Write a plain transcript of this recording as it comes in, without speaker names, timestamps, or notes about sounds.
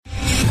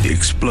The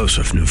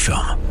explosive new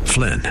film,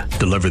 Flynn,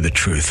 deliver the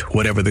truth,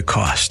 whatever the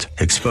cost.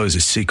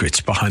 Exposes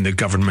secrets behind the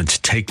government's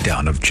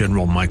takedown of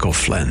General Michael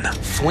Flynn.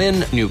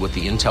 Flynn knew what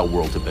the intel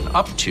world had been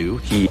up to.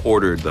 He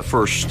ordered the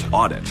first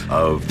audit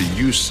of the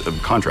use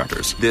of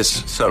contractors.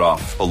 This set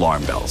off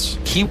alarm bells.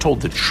 He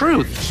told the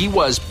truth. He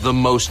was the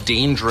most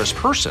dangerous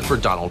person for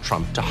Donald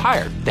Trump to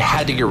hire. They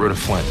had to get rid of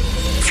Flynn.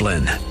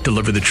 Flynn,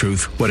 deliver the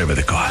truth, whatever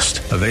the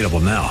cost. Available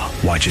now.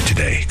 Watch it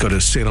today. Go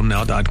to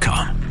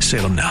salemnow.com.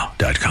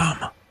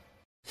 salemnow.com.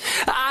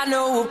 I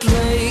know a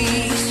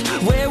place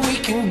where we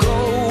can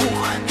go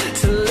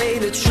to lay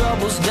the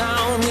troubles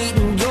down,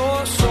 eating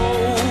your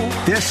soul.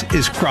 This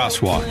is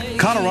Crosswalk,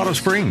 Colorado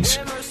Springs.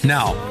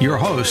 Now, your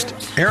host,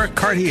 Eric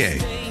Cartier,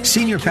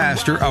 Senior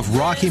Pastor of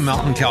Rocky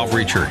Mountain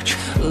Calvary Church.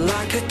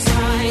 Like a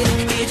tide,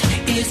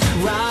 it is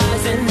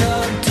rising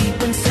up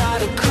deep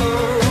inside a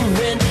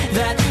current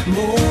that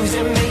moves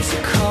and makes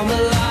it come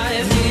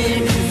alive.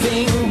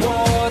 Living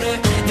water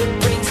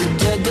that brings the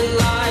dead to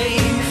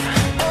life.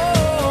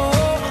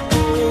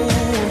 Oh,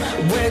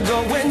 we're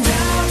going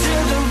down to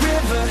the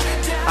river.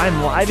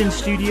 I'm live in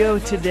studio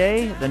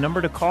today. The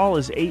number to call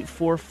is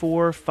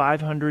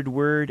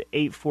 844-500-WORD,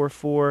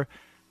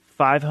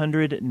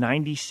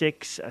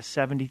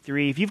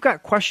 844-500-9673. If you've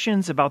got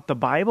questions about the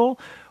Bible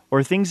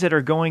or things that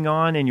are going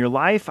on in your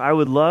life, I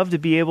would love to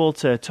be able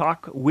to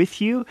talk with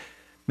you.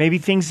 Maybe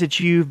things that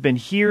you've been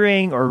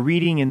hearing or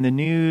reading in the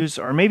news,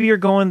 or maybe you're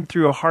going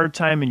through a hard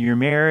time in your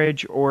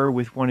marriage or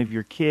with one of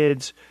your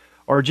kids,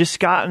 or just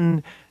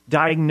gotten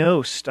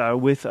diagnosed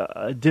with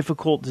a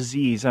difficult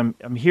disease. I'm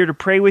here to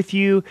pray with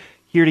you,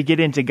 here to get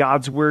into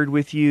God's Word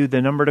with you.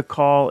 The number to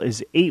call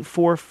is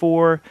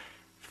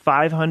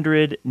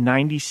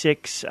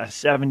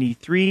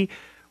 844-500-9673.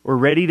 We're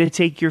ready to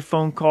take your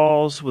phone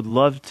calls. Would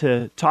love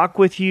to talk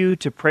with you,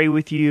 to pray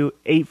with you.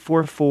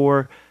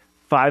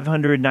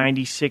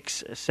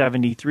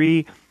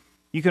 844-500-9673.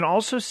 You can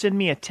also send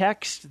me a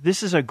text.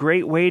 This is a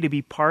great way to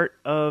be part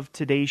of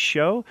today's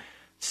show.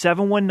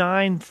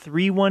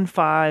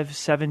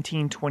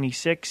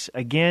 719-315-1726.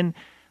 Again,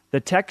 the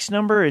text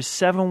number is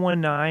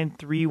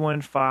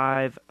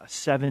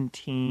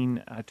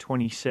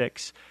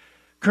 719-315-1726.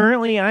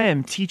 Currently, I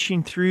am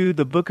teaching through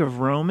the book of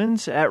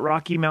Romans at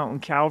Rocky Mountain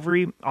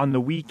Calvary on the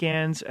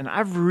weekends, and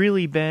I've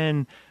really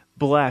been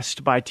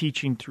blessed by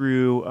teaching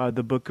through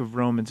the book of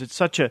Romans. It's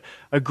such a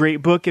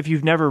great book if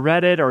you've never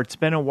read it, or it's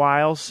been a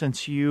while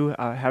since you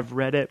have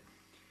read it.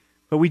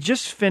 But we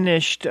just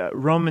finished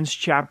Romans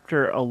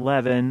chapter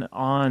 11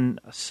 on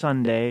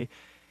Sunday,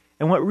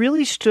 and what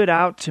really stood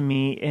out to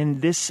me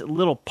in this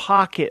little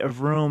pocket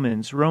of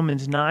Romans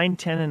 9,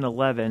 10, and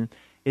 11,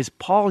 is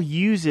Paul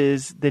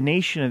uses the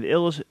nation of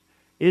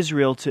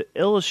Israel to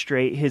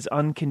illustrate his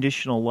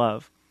unconditional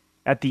love.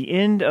 At the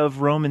end of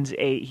Romans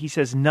 8, he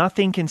says,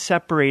 nothing can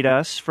separate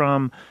us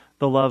from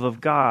the love of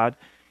God.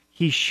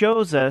 He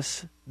shows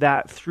us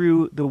that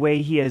through the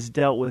way he has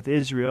dealt with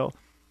Israel.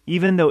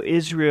 Even though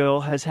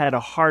Israel has had a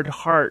hard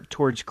heart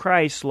towards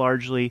Christ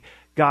largely,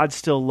 God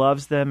still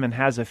loves them and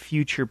has a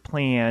future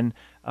plan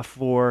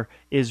for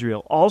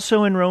Israel.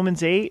 Also in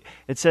Romans 8,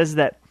 it says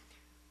that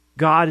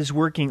God is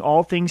working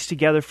all things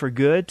together for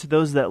good to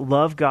those that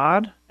love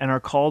God and are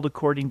called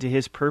according to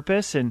his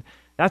purpose. And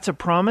that's a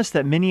promise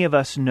that many of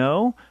us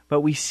know,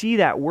 but we see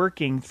that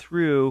working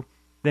through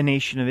the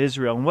nation of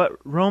Israel. And what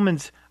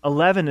Romans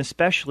 11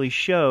 especially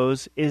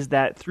shows is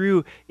that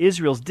through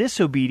Israel's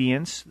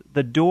disobedience,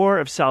 the door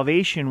of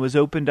salvation was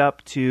opened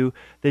up to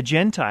the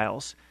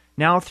Gentiles.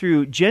 Now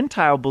through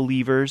Gentile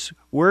believers,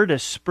 we're to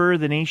spur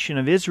the nation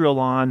of Israel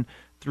on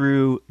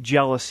through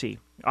jealousy.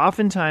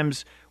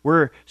 Oftentimes,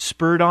 we're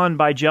spurred on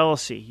by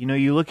jealousy. You know,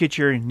 you look at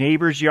your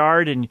neighbor's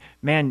yard and,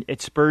 man,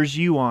 it spurs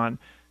you on.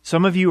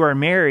 Some of you are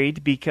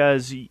married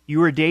because you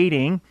were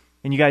dating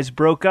and you guys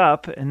broke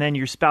up, and then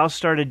your spouse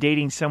started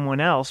dating someone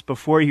else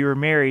before you were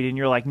married, and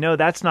you're like, no,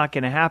 that's not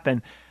going to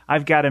happen.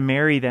 I've got to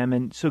marry them.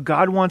 And so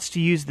God wants to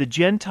use the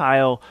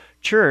Gentile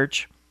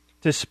church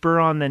to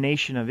spur on the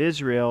nation of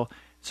Israel.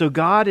 So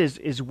God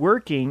is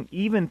working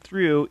even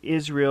through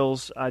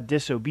Israel's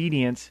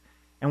disobedience.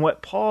 And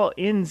what Paul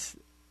ends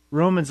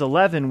Romans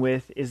 11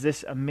 with is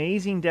this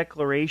amazing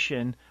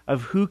declaration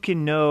of who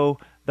can know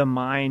the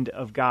mind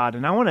of God.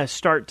 And I want to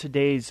start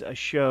today's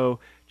show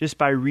just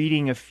by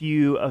reading a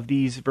few of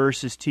these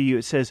verses to you.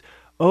 It says,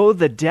 "Oh,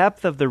 the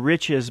depth of the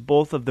riches,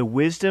 both of the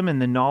wisdom and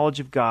the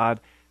knowledge of God,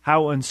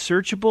 how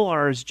unsearchable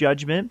are his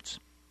judgments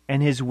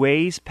and his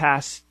ways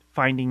past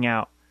finding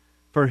out.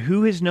 For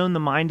who has known the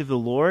mind of the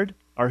Lord,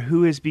 or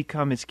who has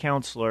become his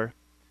counselor,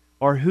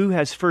 or who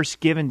has first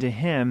given to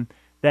him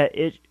that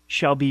it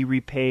shall be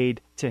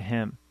repaid to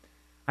him?"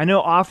 I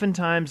know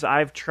oftentimes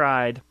I've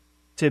tried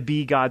to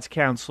be God's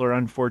counselor,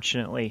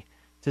 unfortunately,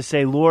 to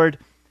say, Lord,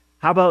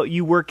 how about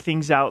you work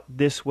things out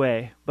this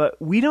way?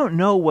 But we don't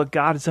know what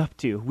God is up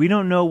to. We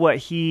don't know what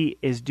he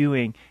is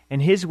doing,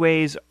 and his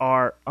ways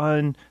are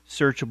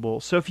unsearchable.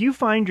 So if you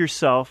find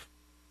yourself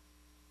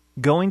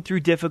going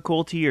through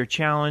difficulty or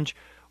challenge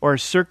or a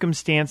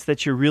circumstance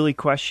that you're really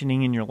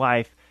questioning in your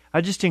life,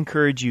 I just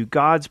encourage you,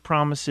 God's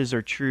promises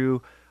are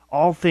true.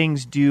 all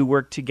things do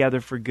work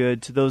together for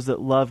good to those that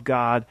love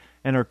God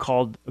and are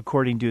called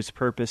according to his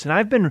purpose. And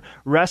I've been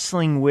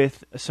wrestling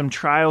with some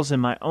trials in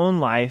my own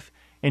life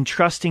and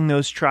trusting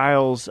those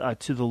trials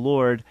to the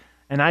Lord.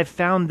 And I've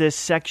found this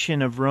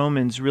section of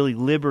Romans really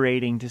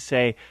liberating to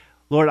say,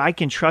 Lord, I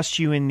can trust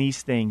you in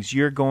these things.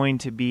 You're going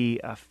to be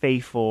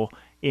faithful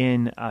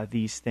in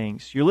these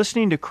things. You're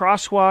listening to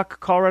Crosswalk,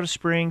 Colorado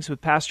Springs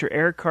with Pastor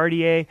Eric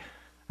Cartier.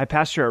 I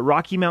pastor at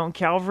Rocky Mountain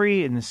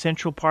Calvary in the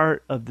central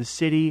part of the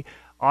city,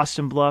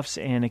 Austin Bluffs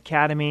and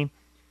Academy.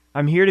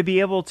 I'm here to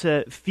be able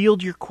to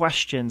field your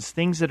questions,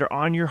 things that are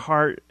on your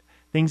heart,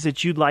 things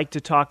that you'd like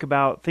to talk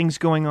about, things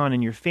going on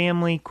in your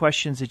family,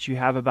 questions that you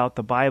have about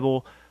the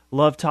Bible.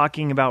 Love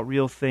talking about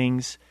real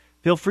things.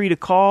 Feel free to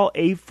call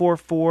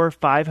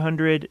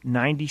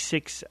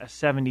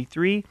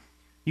 844-500-9673.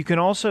 You can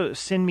also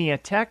send me a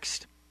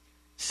text,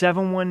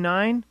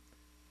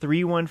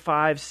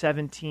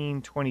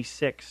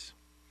 719-315-1726.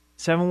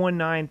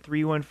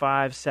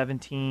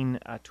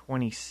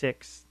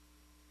 719-315-1726.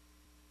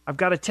 I've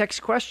got a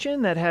text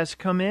question that has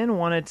come in.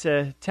 Wanted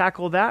to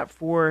tackle that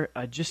for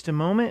just a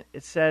moment.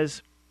 It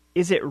says,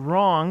 is it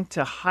wrong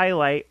to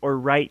highlight or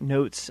write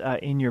notes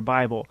in your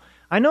Bible?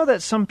 I know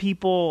that some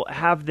people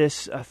have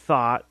this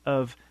thought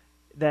of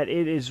that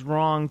it is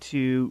wrong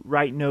to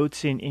write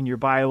notes in your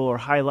Bible or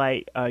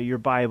highlight your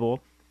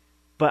Bible,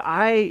 but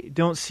I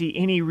don't see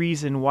any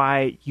reason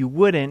why you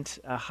wouldn't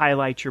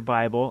highlight your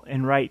Bible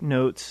and write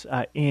notes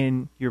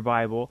in your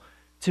Bible.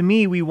 To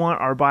me, we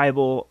want our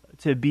Bible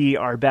to be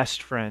our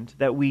best friend,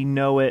 that we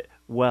know it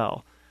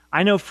well.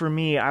 I know for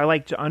me, I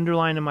like to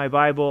underline in my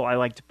Bible. I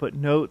like to put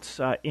notes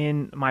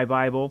in my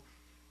Bible.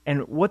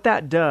 And what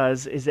that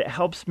does is it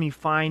helps me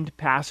find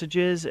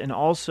passages and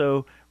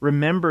also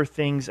remember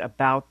things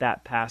about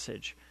that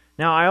passage.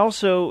 Now, I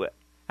also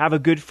have a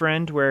good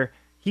friend where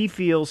he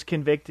feels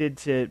convicted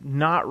to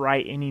not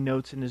write any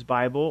notes in his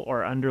Bible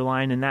or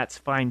underline, and that's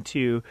fine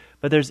too.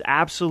 But there's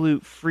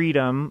absolute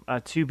freedom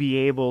to be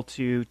able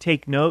to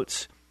take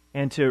notes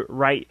and to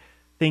write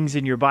things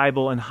in your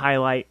Bible and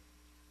highlight.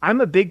 I'm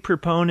a big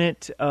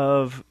proponent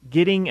of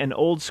getting an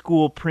old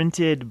school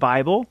printed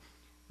Bible.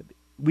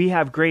 We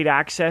have great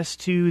access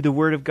to the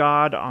Word of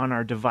God on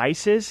our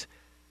devices,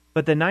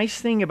 but the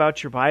nice thing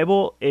about your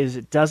Bible is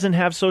it doesn't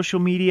have social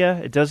media,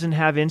 it doesn't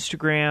have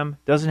Instagram,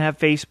 doesn't have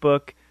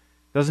Facebook,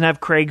 doesn't have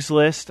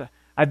Craigslist.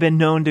 I've been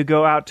known to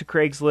go out to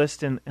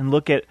Craigslist and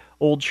look at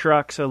old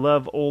trucks. I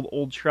love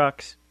old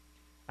trucks.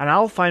 And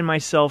I'll find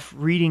myself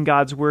reading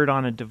God's Word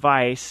on a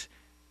device,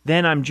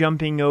 then I'm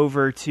jumping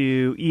over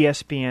to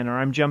ESPN or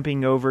I'm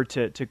jumping over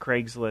to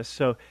Craigslist.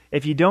 So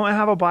if you don't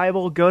have a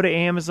Bible, go to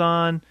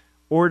Amazon,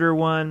 order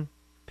one,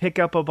 pick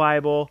up a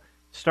Bible,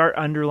 start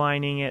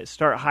underlining it,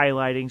 start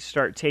highlighting,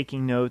 start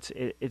taking notes.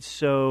 It's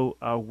so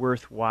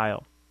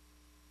worthwhile.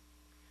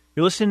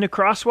 You're listening to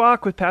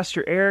Crosswalk with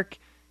Pastor Eric.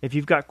 If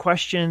you've got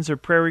questions or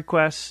prayer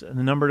requests,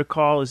 the number to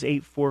call is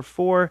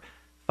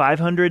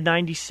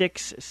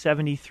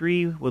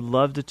 844-500-9673. Would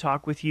love to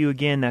talk with you.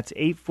 Again, that's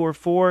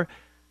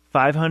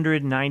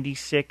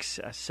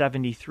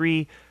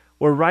 844-500-9673.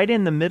 We're right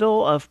in the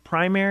middle of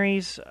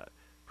primaries.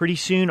 Pretty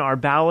soon our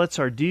ballots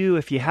are due.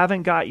 If you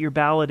haven't got your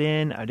ballot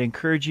in, I'd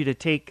encourage you to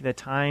take the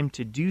time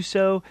to do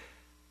so.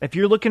 If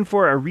you're looking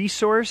for a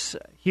resource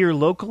here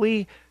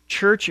locally,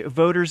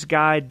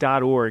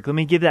 churchvotersguide.org. Let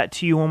me give that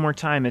to you one more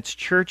time. It's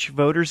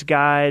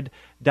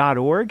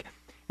churchvotersguide.org.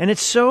 And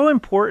it's so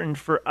important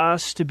for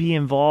us to be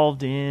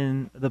involved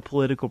in the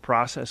political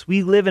process.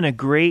 We live in a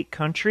great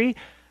country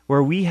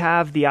where we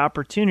have the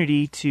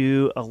opportunity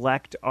to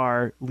elect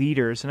our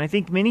leaders. And I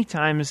think many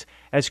times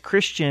as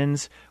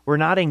Christians, we're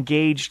not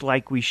engaged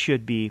like we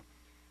should be.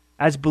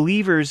 As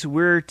believers,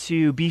 we're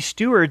to be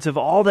stewards of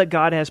all that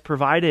God has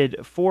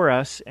provided for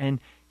us, and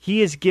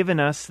He has given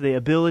us the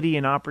ability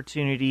and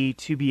opportunity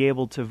to be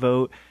able to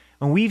vote.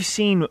 And we've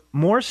seen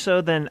more so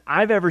than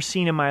I've ever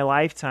seen in my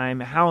lifetime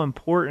how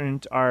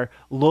important our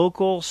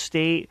local,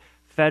 state,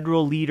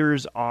 federal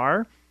leaders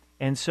are.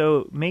 And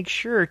so make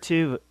sure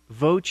to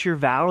vote your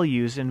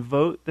values and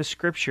vote the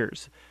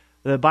Scriptures.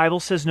 The Bible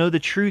says, know the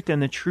truth, and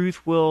the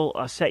truth will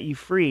set you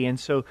free. And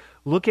so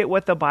look at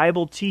what the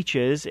Bible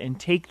teaches and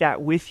take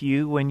that with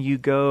you when you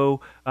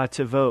go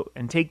to vote.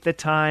 And take the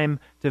time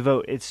to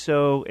vote. It's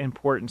so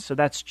important. So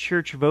that's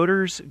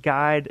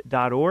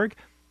churchvotersguide.org.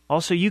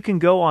 Also, you can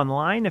go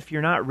online if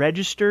you're not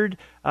registered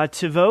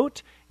to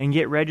vote and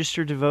get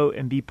registered to vote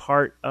and be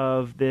part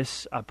of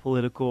this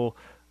political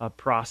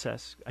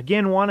process.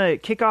 Again, want to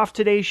kick off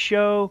today's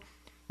show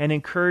and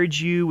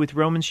encourage you with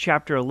Romans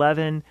chapter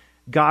 11,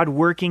 God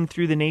working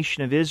through the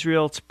nation of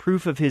Israel. It's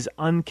proof of His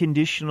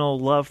unconditional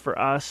love for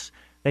us,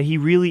 that He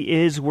really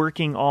is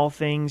working all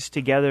things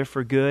together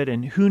for good.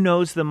 And who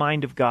knows the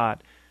mind of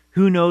God?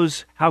 Who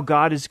knows how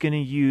God is going to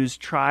use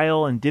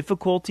trial and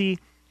difficulty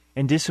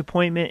and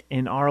disappointment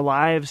in our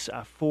lives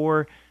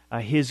for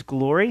His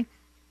glory?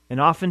 And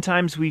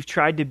oftentimes we've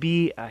tried to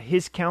be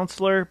His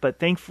counselor, but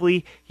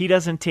thankfully He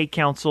doesn't take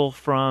counsel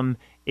from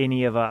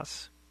any of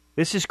us.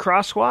 This is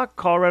Crosswalk,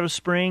 Colorado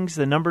Springs.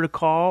 The number to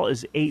call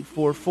is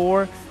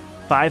 844-500-9673.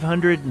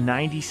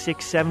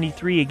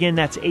 844-500-9673. Again,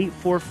 that's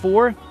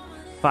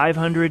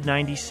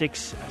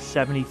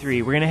 844-500-9673.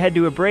 We're going to head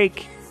to a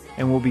break,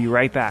 and we'll be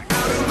right back.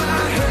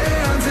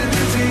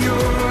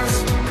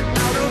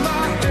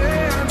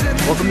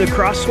 Welcome to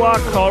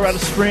Crosswalk, Colorado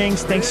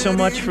Springs. Thanks so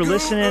much for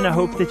listening. I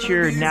hope that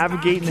you're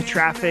navigating the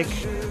traffic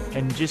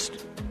and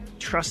just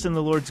trust in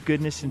the Lord's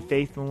goodness and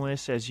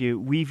faithfulness as you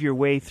weave your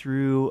way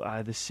through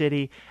the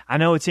city. I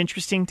know it's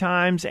interesting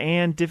times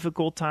and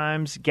difficult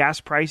times.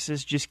 Gas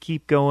prices just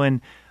keep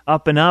going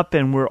up,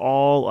 and we're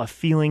all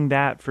feeling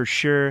that for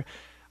sure.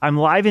 I'm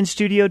live in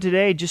studio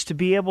today just to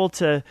be able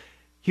to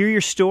hear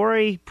your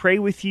story, pray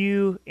with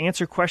you,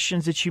 answer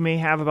questions that you may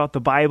have about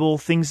the Bible,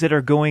 things that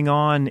are going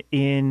on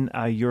in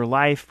your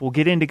life. We'll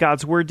get into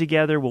God's Word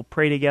together. We'll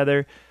pray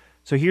together.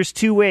 So here's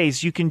two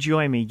ways you can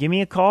join me. Give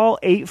me a call,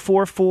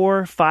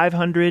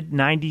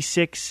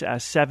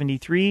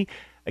 844-500-9673.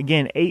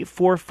 Again,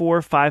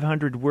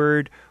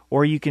 844-500-WORD,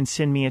 or you can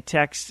send me a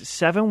text,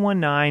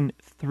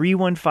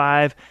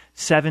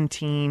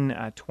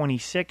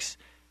 719-315-1726.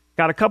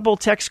 Got a couple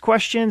text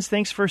questions.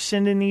 Thanks for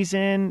sending these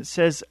in. It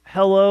says,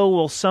 hello,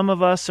 well, some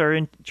of us are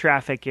in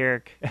traffic,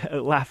 Eric.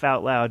 Laugh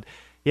out loud.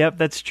 Yep,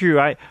 that's true.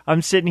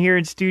 I'm sitting here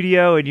in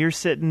studio, and you're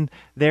sitting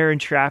there in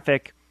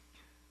traffic.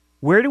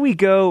 Where do we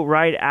go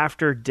right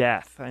after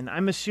death? And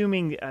I'm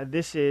assuming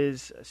this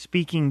is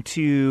speaking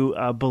to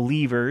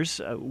believers.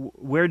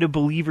 Where do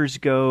believers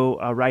go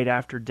right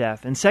after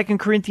death? In 2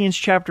 Corinthians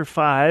chapter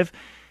 5,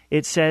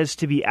 it says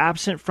to be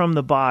absent from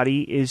the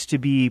body is to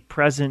be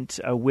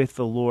present with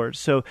the Lord.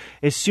 So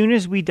as soon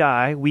as we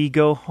die, we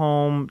go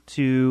home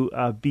to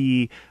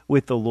be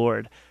with the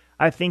Lord.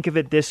 I think of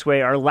it this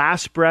way. Our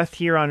last breath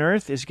here on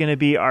earth is going to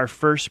be our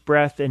first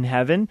breath in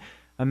heaven.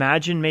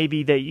 Imagine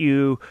maybe that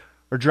you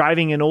are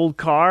driving an old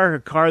car, a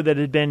car that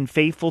had been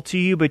faithful to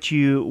you, but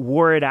you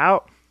wore it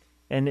out.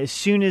 And as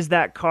soon as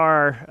that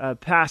car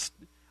passed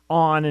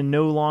on and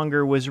no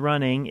longer was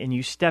running, and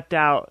you stepped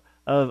out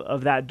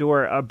of that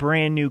door, a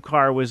brand new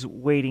car was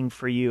waiting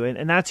for you.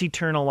 And that's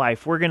eternal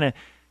life. We're going to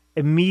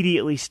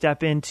immediately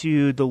step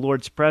into the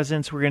Lord's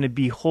presence. We're going to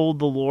behold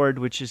the Lord,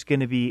 which is going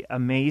to be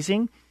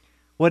amazing.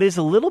 What is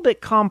a little bit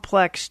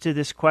complex to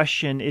this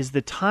question is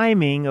the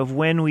timing of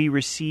when we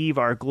receive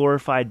our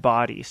glorified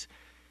bodies.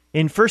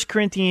 In 1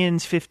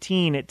 Corinthians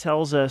 15, it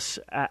tells us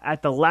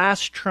at the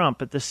last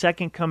trump, at the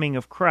second coming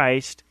of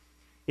Christ,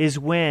 is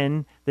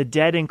when the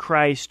dead in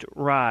Christ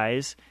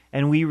rise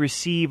and we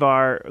receive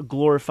our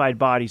glorified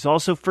bodies.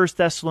 Also, 1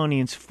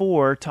 Thessalonians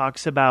 4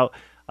 talks about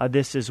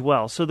this as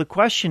well. So the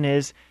question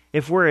is,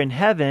 if we're in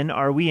heaven,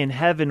 are we in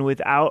heaven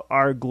without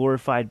our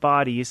glorified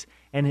bodies?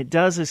 And it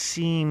does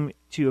seem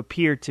to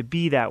appear to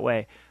be that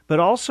way. But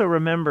also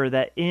remember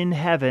that in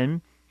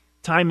heaven,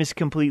 time is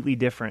completely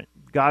different.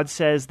 God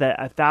says that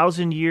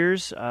 1,000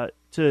 years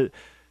to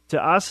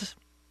us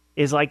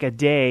is like a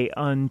day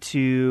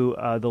unto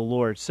the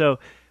Lord. So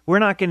we're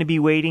not going to be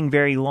waiting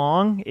very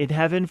long in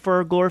heaven for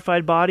our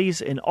glorified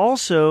bodies. And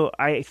also,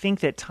 I think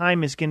that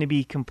time is going to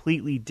be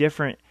completely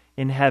different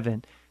in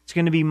heaven. It's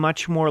going to be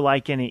much more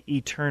like an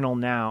eternal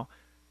now.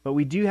 But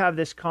we do have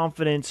this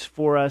confidence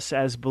for us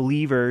as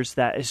believers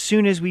that as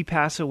soon as we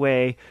pass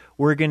away,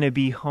 we're going to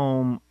be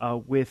home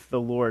with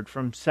the Lord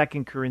from 2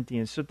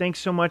 Corinthians. So thanks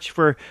so much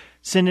for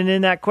sending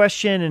in that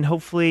question, and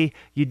hopefully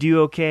you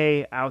do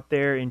okay out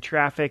there in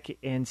traffic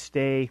and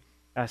stay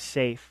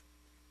safe.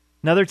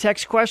 Another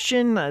text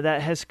question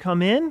that has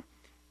come in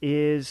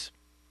is,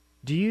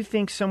 do you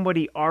think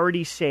somebody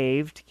already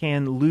saved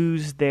can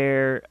lose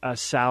their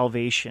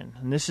salvation?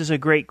 And this is a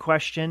great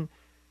question.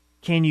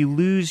 Can you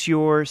lose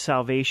your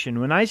salvation?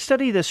 When I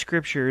study the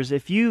scriptures,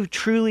 if you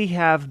truly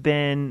have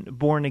been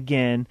born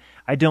again,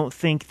 I don't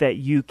think that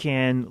you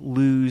can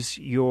lose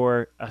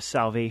your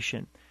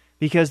salvation,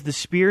 because the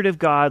Spirit of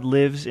God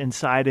lives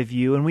inside of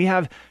you, and we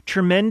have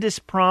tremendous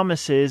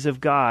promises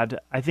of God.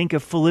 I think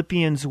of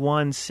Philippians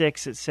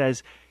 1:6. It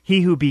says,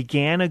 "He who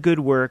began a good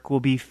work will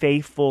be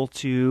faithful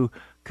to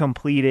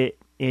complete it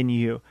in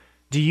you."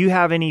 Do you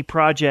have any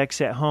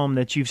projects at home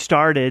that you've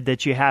started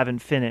that you haven't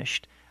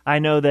finished? I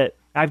know that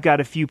I've got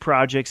a few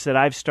projects that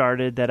I've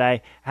started that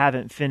I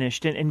haven't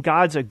finished. And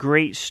God's a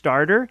great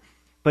starter,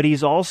 but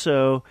He's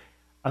also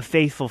a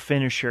faithful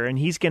finisher, and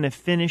He's going to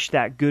finish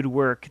that good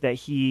work that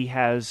He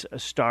has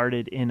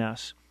started in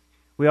us.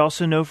 We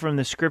also know from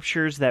the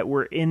Scriptures that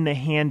we're in the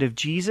hand of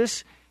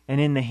Jesus and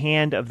in the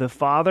hand of the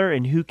Father,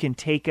 and who can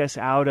take us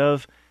out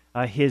of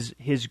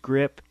His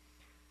grip.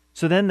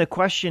 So then the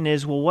question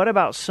is, well, what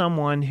about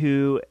someone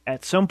who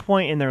at some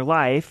point in their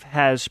life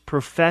has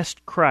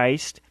professed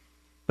Christ,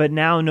 but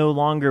now no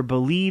longer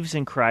believes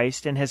in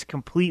Christ and has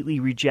completely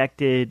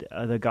rejected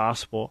the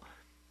gospel?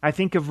 I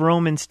think of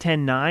Romans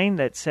 10:9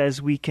 that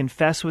says we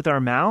confess with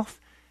our mouth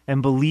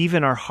and believe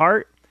in our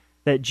heart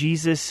that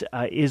Jesus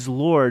is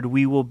Lord,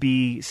 we will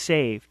be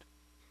saved.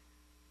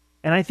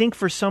 And I think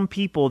for some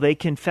people, they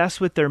confess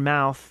with their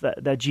mouth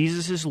that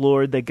Jesus is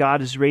Lord, that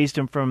God has raised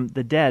Him from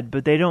the dead,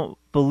 but they don't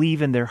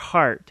believe in their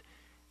heart.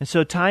 And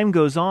so time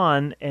goes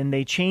on and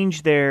they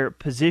change their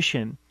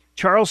position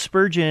Charles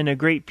Spurgeon, a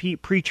great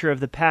preacher of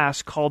the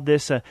past, called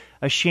this a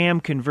sham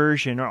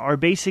conversion, or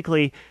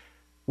basically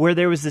where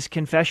there was this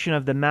confession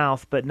of the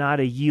mouth, but not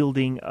a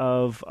yielding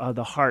of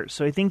the heart.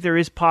 So I think there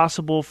is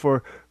possible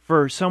for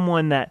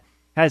someone that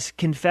has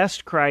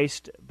confessed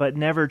Christ, but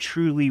never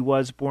truly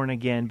was born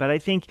again. But I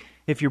think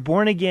if you're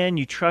born again,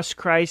 you trust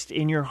Christ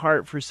in your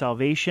heart for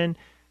salvation,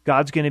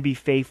 God's going to be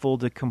faithful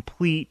to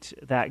complete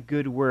that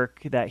good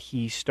work that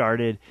He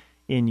started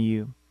in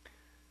you.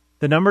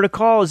 The number to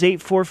call is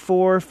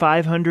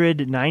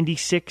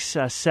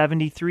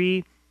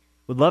 844-500-9673.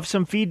 Would love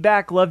some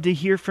feedback, love to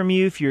hear from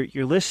you. If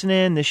you're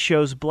listening, this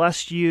show's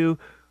blessed you,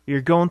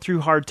 you're going through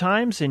hard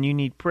times and you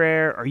need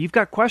prayer, or you've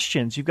got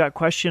questions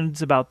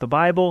about the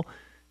Bible,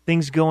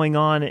 things going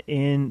on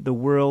in the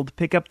world,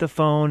 pick up the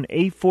phone,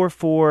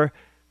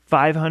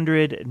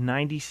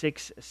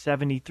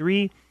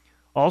 844-500-9673.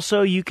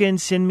 Also, you can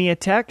send me a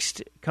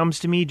text. It comes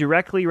to me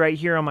directly right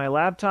here on my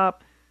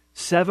laptop,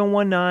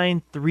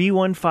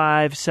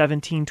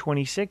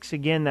 719-315-1726.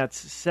 Again,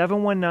 that's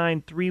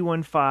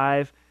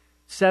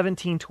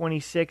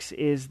 719-315-1726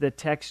 is the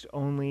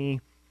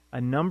text-only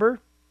number.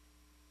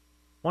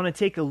 I want to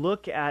take a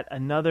look at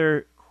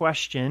another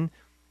question,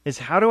 is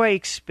how do I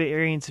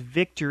experience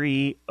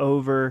victory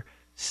over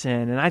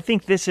sin? And I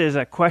think this is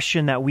a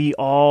question that we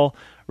all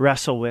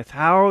wrestle with.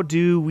 How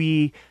do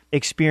we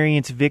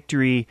experience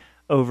victory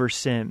over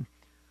sin?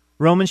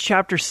 Romans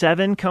chapter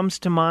 7 comes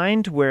to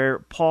mind, where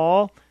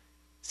Paul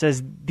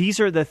says, these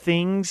are the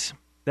things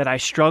that I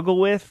struggle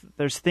with.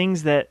 There's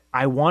things that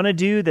I want to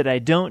do that I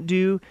don't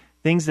do,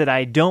 things that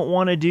I don't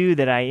want to do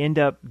that I end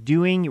up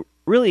doing,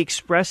 really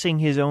expressing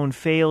his own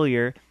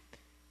failure.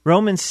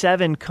 Romans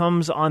 7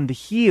 comes on the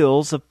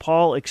heels of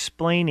Paul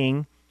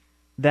explaining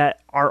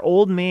that our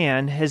old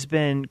man has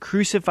been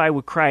crucified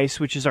with Christ,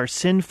 which is our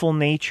sinful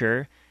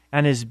nature,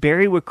 and is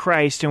buried with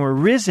Christ, and we're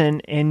risen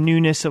in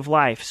newness of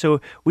life.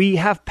 So we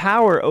have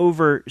power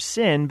over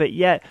sin, but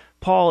yet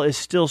Paul is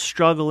still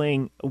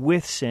struggling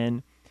with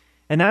sin.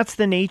 And that's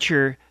the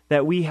nature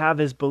that we have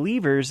as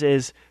believers,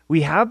 is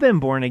we have been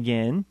born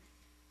again.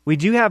 We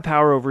do have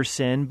power over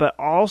sin, but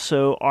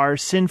also our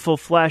sinful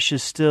flesh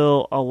is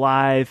still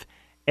alive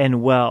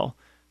and well.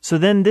 So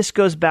then this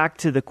goes back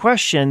to the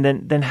question,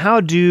 then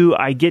how do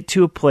I get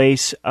to a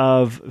place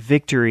of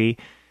victory?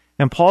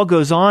 And Paul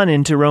goes on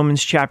into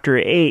Romans chapter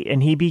 8,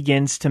 and he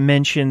begins to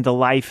mention the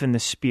life in the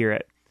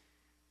Spirit.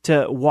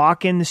 To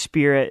walk in the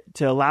Spirit,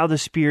 to allow the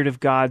Spirit of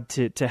God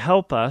to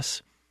help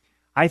us.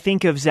 I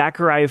think of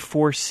Zechariah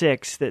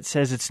 4:6 that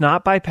says, it's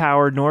not by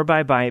power nor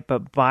by might,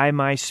 but by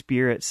my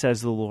Spirit,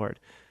 says the Lord.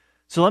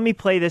 So let me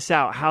play this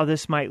out. How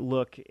this might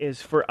look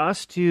is for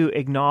us to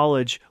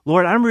acknowledge,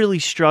 Lord, I'm really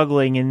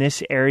struggling in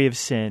this area of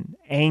sin,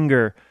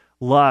 anger,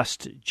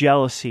 lust,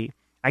 jealousy.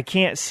 I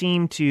can't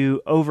seem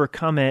to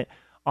overcome it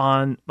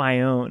on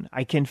my own.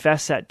 I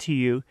confess that to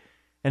you.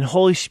 And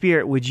Holy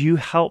Spirit, would you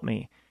help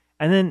me?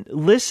 And then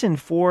listen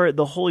for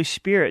the Holy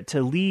Spirit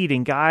to lead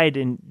and guide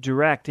and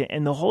direct.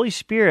 And the Holy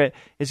Spirit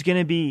is going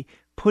to be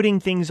putting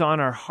things on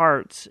our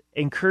hearts,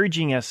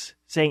 encouraging us,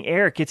 saying,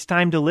 Eric, it's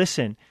time to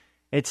listen.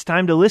 It's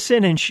time to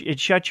listen and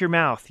shut your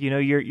mouth. You know,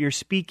 you're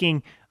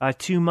speaking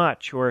too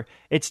much, or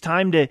it's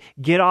time to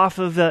get off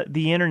of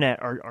the internet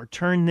or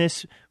turn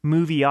this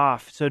movie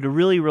off. So to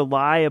really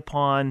rely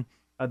upon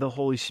the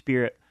Holy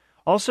Spirit.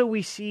 Also,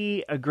 we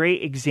see a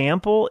great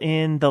example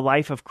in the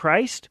life of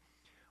Christ,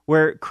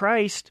 where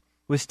Christ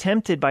was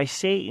tempted by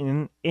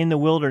Satan in the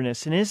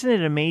wilderness. And isn't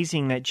it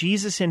amazing that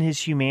Jesus in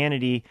his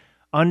humanity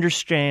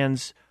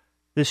understands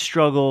the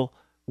struggle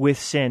with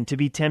sin, to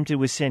be tempted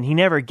with sin. He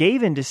never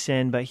gave in to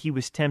sin, but he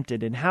was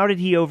tempted. And how did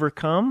he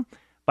overcome?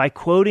 By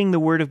quoting the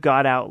Word of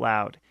God out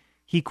loud.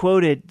 He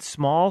quoted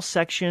small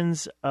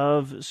sections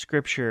of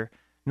Scripture,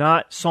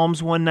 not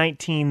Psalms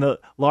 119, the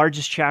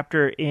largest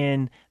chapter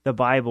in the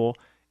Bible.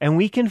 And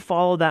we can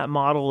follow that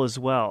model as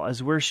well.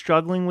 As we're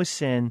struggling with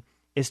sin,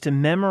 is to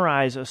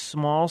memorize a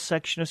small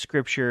section of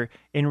Scripture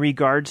in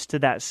regards to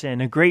that sin.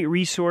 A great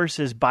resource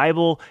is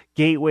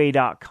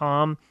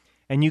BibleGateway.com.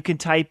 And you can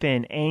type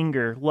in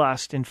anger,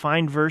 lust, and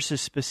find verses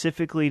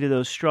specifically to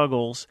those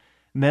struggles,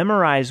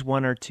 memorize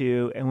one or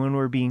two, and when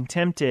we're being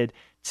tempted,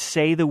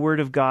 say the Word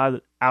of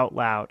God out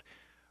loud.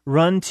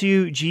 Run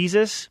to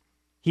Jesus.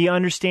 He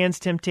understands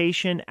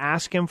temptation.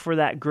 Ask Him for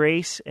that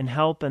grace and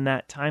help in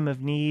that time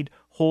of need.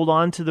 Hold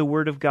on to the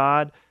Word of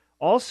God.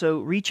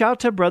 Also, reach out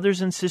to brothers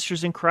and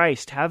sisters in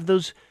Christ. Have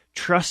those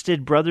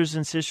trusted brothers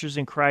and sisters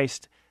in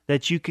Christ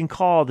that you can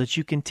call, that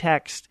you can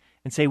text,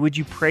 and say, would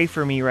you pray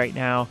for me right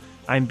now?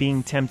 I'm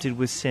being tempted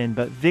with sin.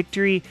 But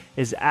victory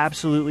is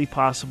absolutely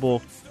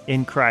possible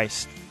in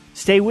Christ.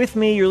 Stay with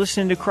me. You're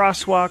listening to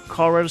Crosswalk,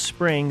 Colorado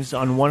Springs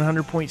on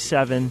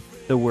 100.7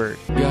 The Word.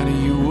 God,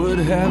 you would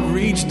have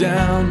reached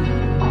down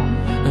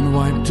and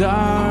wiped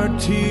our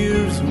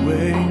tears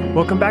away.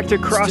 Welcome back to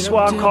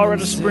Crosswalk,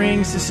 Colorado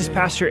Springs. This is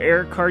Pastor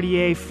Eric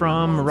Cartier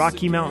from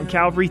Rocky Mountain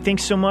Calvary.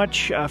 Thanks so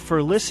much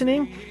for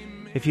listening.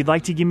 If you'd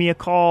like to give me a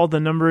call, the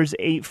number is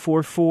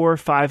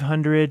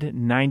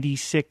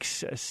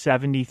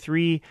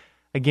 844-500-9673.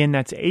 Again,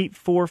 that's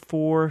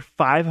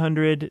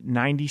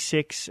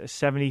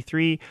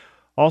 844-500-9673.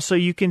 Also,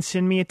 you can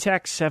send me a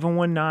text,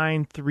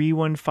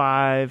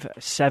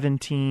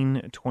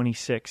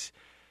 719-315-1726.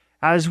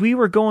 As we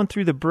were going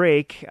through the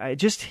break, it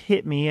just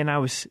hit me, and I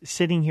was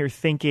sitting here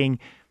thinking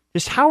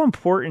just how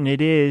important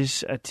it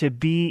is to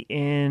be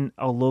in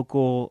a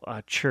local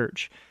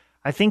church.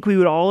 I think we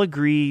would all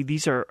agree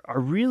these are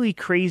really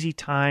crazy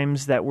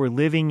times that we're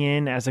living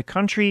in as a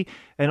country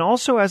and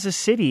also as a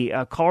city.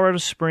 Colorado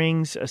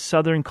Springs,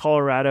 southern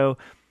Colorado.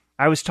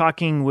 I was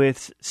talking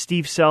with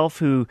Steve Self,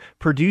 who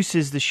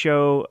produces the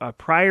show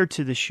prior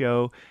to the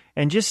show,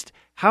 and just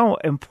how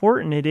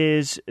important it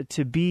is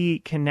to be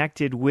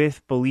connected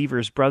with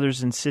believers,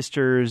 brothers and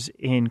sisters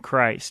in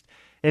Christ.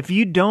 If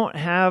you don't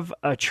have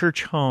a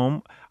church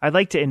home, I'd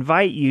like to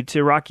invite you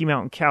to Rocky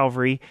Mountain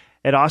Calvary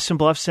at Austin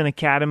Bluffson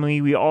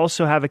Academy. We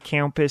also have a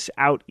campus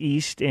out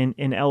east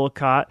in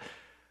Ellicott.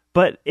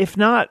 But if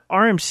not,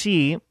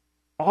 RMC,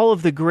 all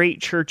of the great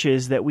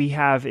churches that we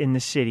have in the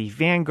city,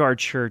 Vanguard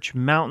Church,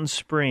 Mountain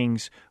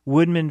Springs,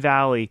 Woodman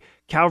Valley,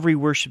 Calvary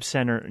Worship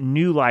Center,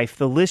 New Life,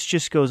 the list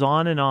just goes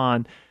on and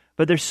on.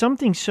 But there's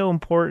something so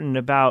important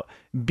about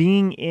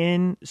being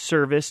in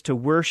service to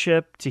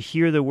worship, to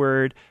hear the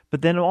word,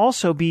 but then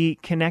also be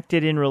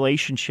connected in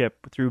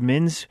relationship through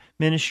men's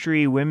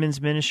ministry, women's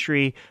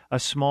ministry, a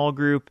small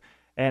group.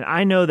 And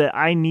I know that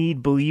I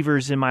need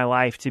believers in my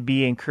life to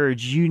be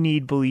encouraged. You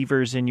need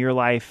believers in your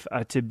life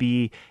to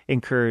be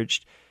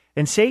encouraged.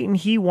 And Satan,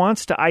 he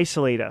wants to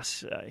isolate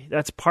us.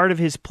 That's part of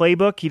his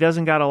playbook. He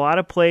doesn't got a lot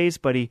of plays,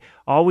 but he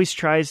always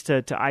tries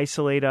to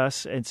isolate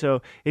us. And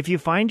so if you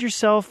find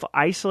yourself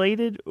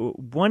isolated,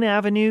 one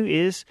avenue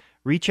is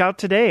reach out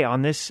today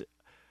on this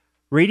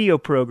radio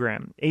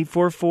program,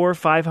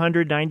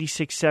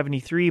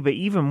 844-500-9673. But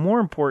even more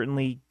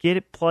importantly, get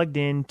it plugged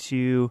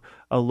into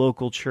a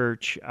local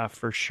church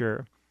for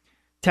sure.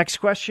 Text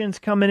questions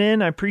coming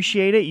in. I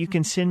appreciate it. You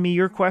can send me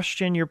your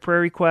question, your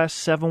prayer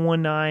request,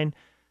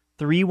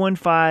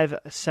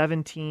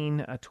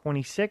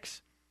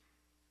 719-315-1726.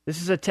 This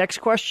is a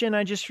text question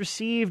I just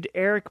received.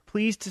 Eric,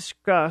 please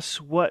discuss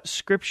what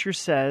Scripture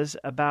says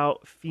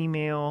about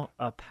female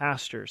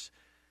pastors.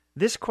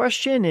 This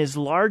question is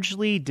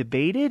largely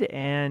debated,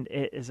 and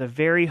it is a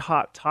very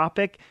hot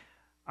topic.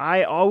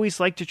 I always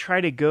like to try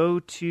to go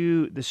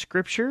to the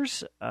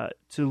Scriptures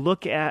to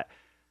look at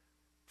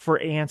for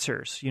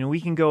answers. You know, we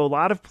can go a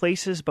lot of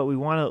places, but we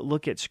want to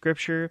look at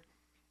Scripture.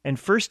 And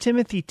 1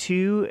 Timothy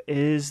 2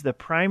 is the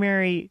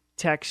primary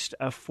text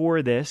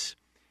for this,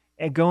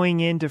 and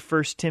going into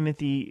 1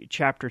 Timothy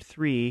chapter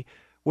 3,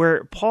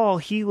 where Paul,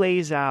 he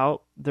lays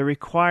out the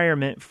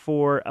requirement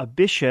for a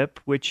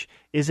bishop, which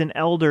is an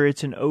elder,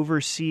 it's an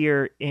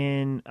overseer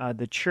in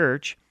the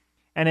church.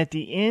 And at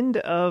the end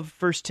of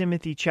 1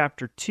 Timothy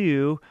chapter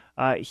 2,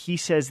 he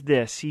says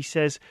this. He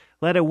says,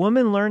 "Let a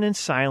woman learn in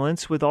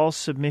silence with all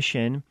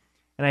submission,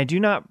 and I do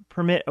not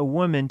permit a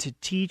woman to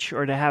teach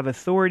or to have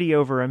authority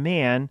over a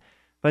man,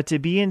 but to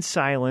be in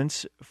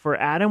silence, for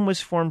Adam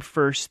was formed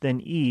first, then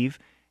Eve,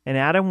 and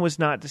Adam was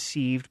not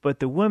deceived, but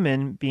the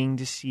woman, being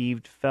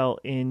deceived, fell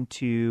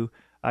into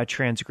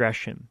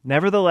transgression.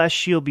 Nevertheless,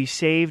 she'll be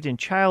saved in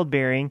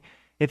childbearing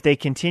if they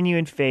continue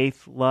in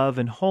faith, love,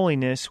 and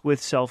holiness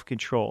with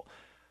self-control."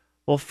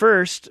 Well,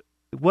 first,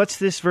 what's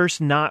this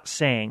verse not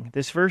saying?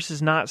 This verse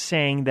is not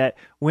saying that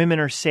women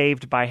are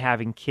saved by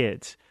having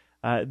kids.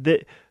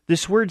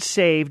 This word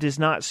saved is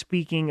not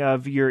speaking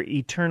of your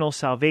eternal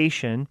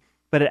salvation,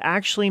 but it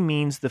actually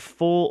means the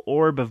full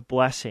orb of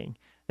blessing,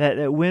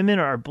 that women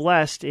are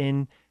blessed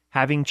in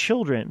having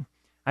children.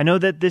 I know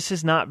that this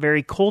is not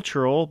very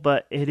cultural,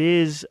 but it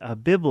is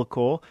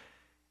biblical.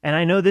 And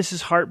I know this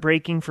is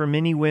heartbreaking for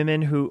many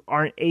women who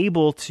aren't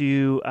able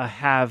to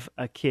have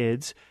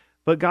kids.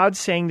 But God's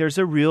saying there's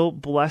a real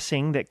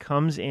blessing that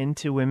comes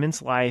into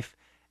women's life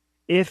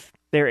if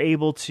they're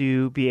able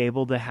to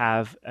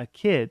have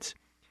kids.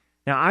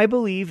 Now, I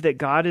believe that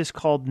God has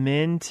called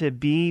men to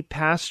be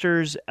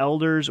pastors,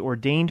 elders,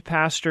 ordained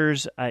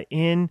pastors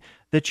in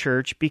the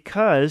church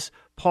because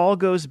Paul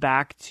goes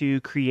back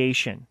to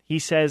creation. He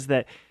says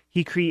that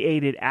he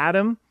created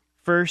Adam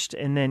first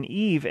and then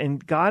Eve,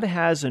 and God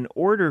has an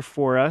order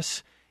for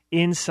us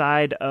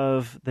inside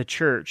of the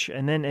church.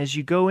 And then as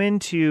you go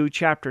into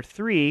chapter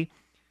 3,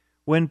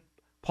 when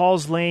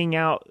Paul's laying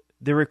out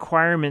the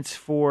requirements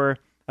for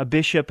a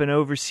bishop, an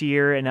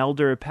overseer, an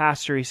elder, a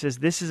pastor, he says,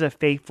 this is a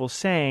faithful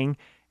saying.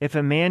 If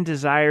a man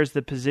desires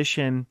the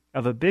position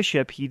of a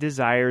bishop, he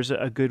desires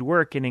a good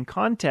work. And in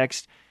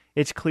context,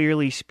 it's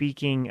clearly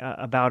speaking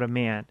about a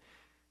man.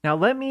 Now,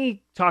 let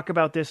me talk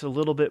about this a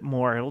little bit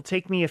more. It'll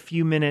take me a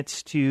few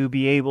minutes to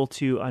be able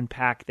to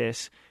unpack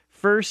this.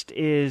 First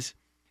is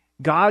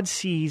God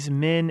sees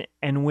men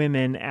and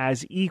women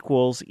as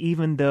equals,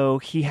 even though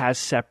he has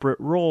separate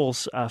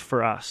roles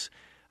for us.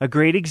 A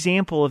great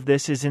example of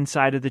this is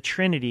inside of the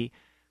Trinity.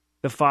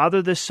 The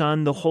Father, the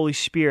Son, the Holy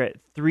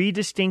Spirit, three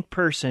distinct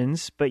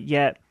persons, but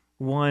yet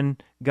one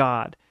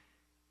God.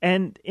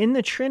 And in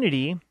the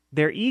Trinity,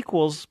 they're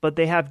equals, but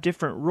they have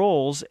different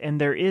roles, and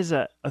there is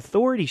a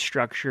authority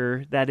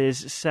structure that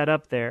is set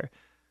up there.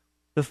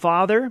 The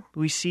Father,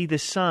 we see the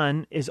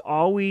Son is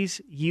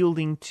always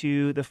yielding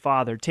to the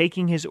Father,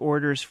 taking his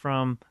orders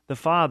from the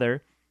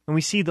Father, and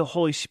we see the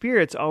Holy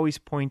Spirit's always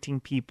pointing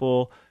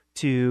people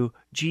to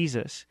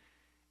Jesus.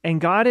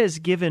 And God has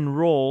given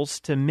roles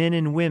to men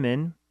and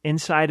women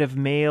inside of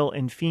male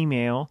and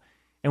female,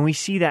 and we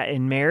see that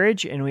in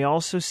marriage, and we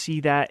also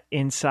see that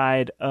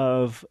inside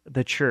of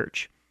the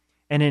church.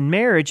 And in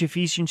marriage,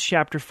 Ephesians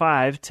chapter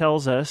 5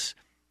 tells us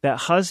that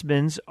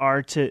husbands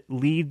are to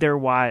lead their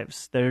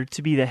wives. They're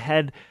to be the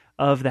head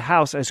of the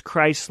house as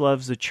Christ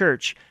loves the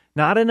church.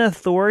 Not in an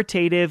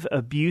authoritative,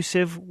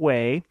 abusive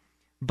way,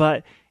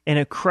 but in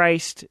a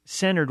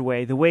Christ-centered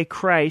way. The way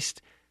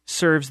Christ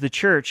serves the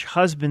church,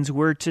 husbands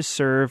were to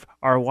serve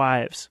our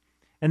wives.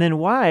 And then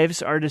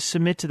wives are to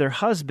submit to their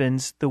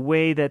husbands the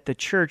way that the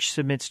church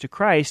submits to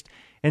Christ.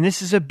 And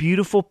this is a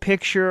beautiful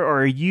picture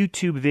or a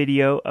YouTube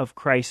video of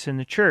Christ in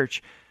the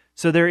church.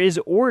 So there is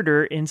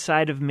order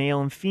inside of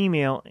male and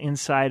female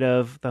inside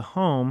of the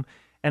home.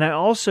 And I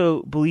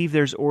also believe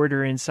there's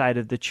order inside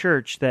of the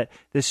church, that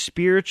the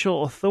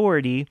spiritual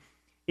authority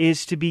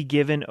is to be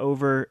given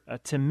over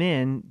to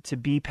men to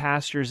be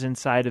pastors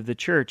inside of the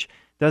church.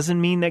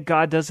 Doesn't mean that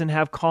God doesn't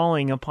have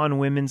calling upon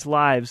women's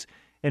lives.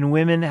 And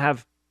women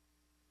have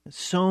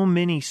so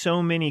many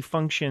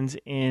functions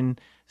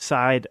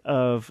inside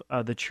of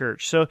the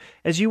church. So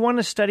as you want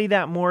to study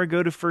that more,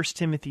 go to 1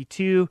 Timothy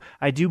 2.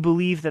 I do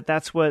believe that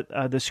that's what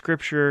the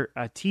scripture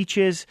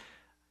teaches.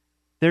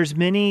 There's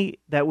many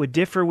that would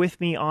differ with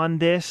me on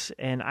this,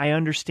 and I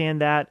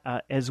understand that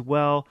as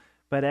well.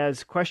 But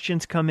as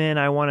questions come in,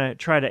 I want to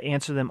try to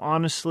answer them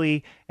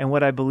honestly and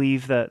what I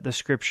believe the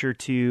scripture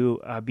to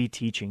be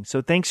teaching.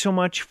 So thanks so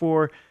much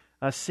for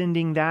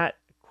sending that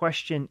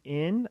question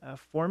in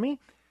for me.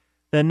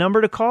 The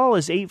number to call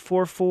is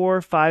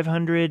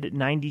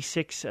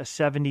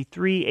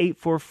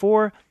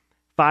 844-500-9673,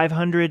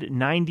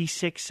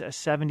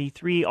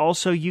 844-500-9673.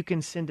 Also, you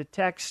can send a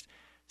text,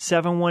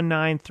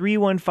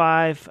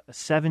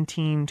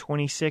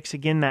 719-315-1726.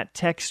 Again, that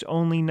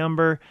text-only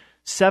number,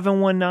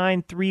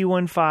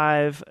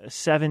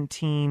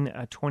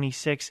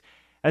 719-315-1726.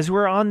 As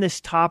we're on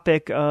this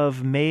topic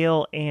of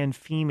male and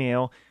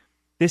female,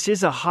 this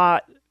is a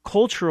hot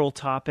cultural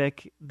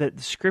topic that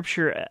the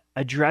scripture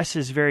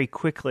addresses very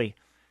quickly.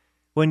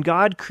 When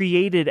God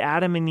created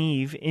Adam and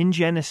Eve in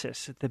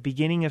Genesis, at the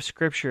beginning of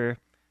scripture,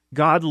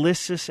 God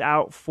lists this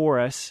out for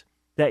us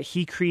that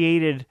he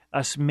created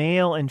us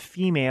male and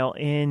female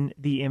in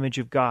the image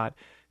of God.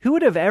 Who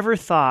would have ever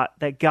thought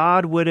that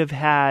God would have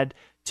had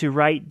to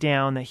write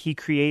down that he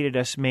created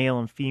us male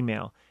and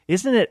female?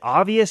 Isn't it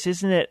obvious?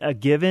 Isn't it a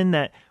given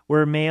that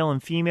we're male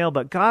and female?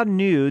 But God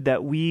knew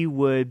that we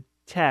would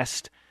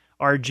test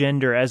our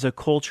gender as a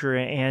culture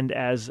and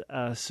as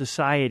a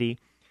society.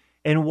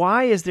 And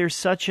why is there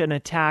such an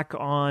attack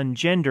on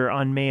gender,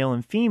 on male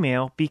and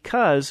female?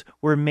 Because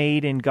we're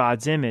made in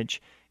God's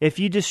image. If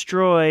you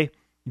destroy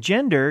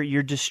gender,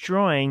 you're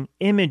destroying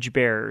image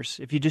bearers.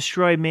 If you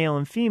destroy male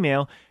and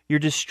female, you're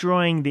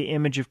destroying the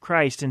image of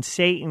Christ, and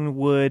Satan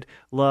would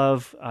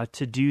love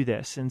to do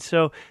this. And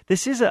so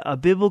this is a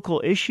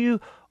biblical issue.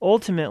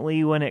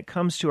 Ultimately, when it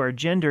comes to our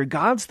gender,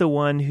 God's the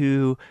one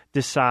who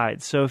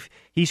decides. So if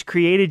he's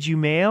created you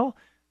male,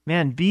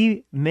 man,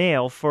 be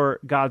male for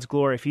God's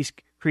glory. If he's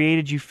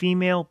created you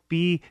female,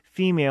 be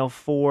female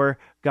for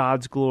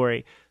God's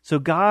glory. So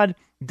God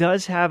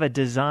does have a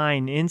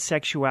design in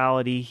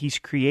sexuality. He's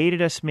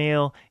created us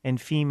male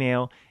and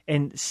female,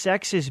 and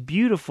sex is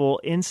beautiful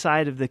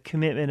inside of the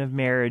commitment of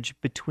marriage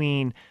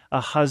between a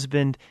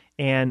husband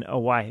and a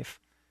wife.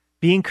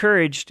 Be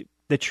encouraged.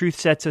 The truth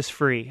sets us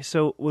free.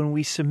 So when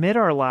we submit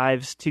our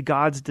lives to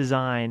God's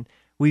design,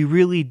 we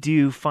really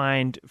do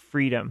find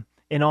freedom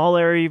in all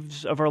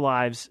areas of our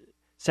lives,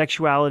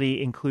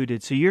 sexuality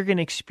included. So you're going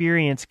to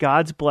experience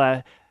God's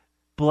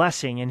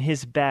blessing and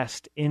his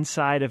best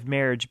inside of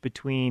marriage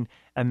between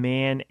a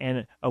man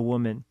and a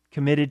woman,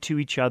 committed to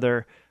each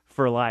other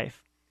for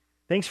life.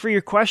 Thanks for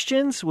your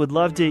questions. Would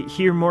love to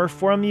hear more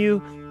from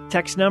you.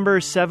 Text number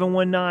is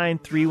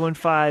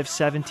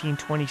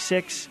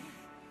 719-315-1726.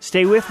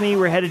 Stay with me.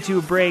 We're headed to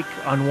a break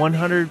on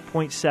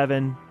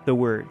 100.7 The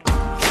Word.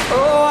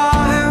 Oh,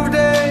 I have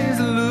days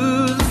to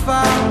lose the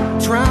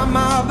fight, try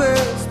my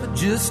best, but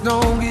just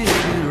don't get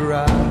it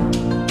right.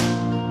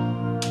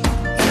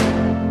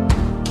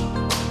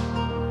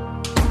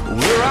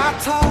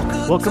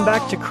 Welcome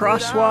back to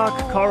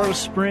Crosswalk, Colorado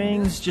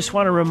Springs. Just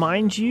want to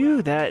remind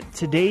you that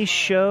today's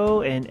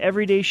show and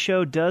everyday's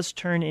show does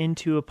turn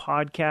into a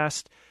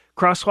podcast.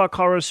 Crosswalk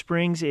Colorado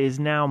Springs is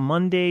now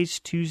Mondays,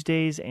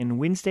 Tuesdays, and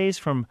Wednesdays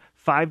from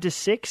 5 to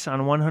 6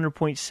 on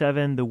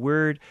 100.7 The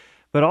Word.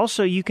 But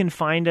also you can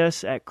find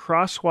us at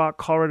Crosswalk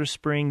Colorado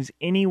Springs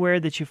anywhere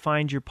that you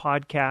find your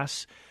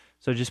podcasts.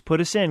 So just put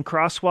us in,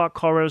 Crosswalk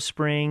Colorado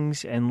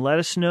Springs, and let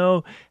us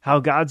know how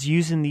God's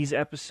using these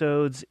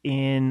episodes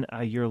in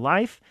your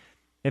life.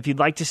 If you'd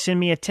like to send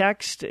me a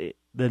text,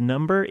 the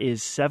number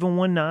is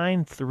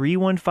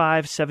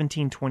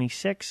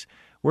 719-315-1726.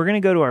 We're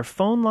going to go to our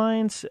phone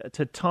lines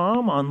to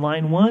Tom on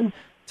line 1.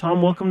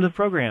 Tom, welcome to the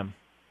program.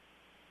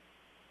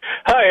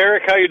 Hi,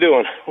 Eric. How you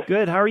doing?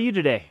 Good. How are you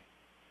today?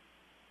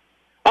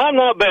 I'm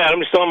not bad. I'm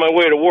just on my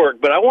way to work.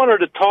 But I wanted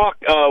to talk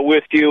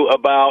with you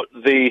about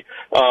the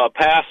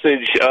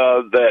passage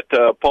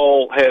that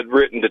Paul had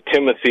written to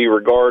Timothy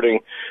regarding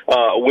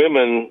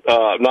women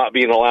not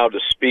being allowed to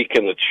speak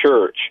in the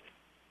church.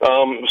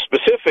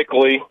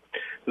 Specifically,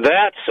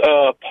 that's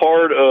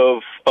part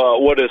of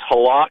what is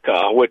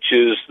halakha, which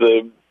is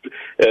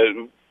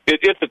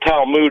it's a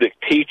Talmudic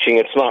teaching.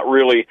 It's not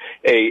really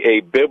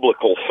a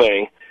biblical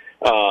thing,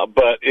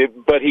 but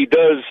he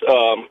does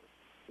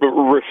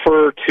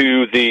refer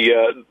to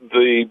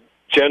the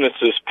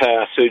Genesis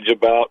passage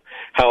about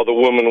how the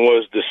woman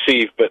was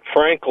deceived. But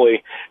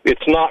frankly,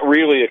 it's not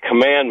really a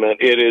commandment.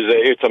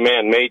 It's a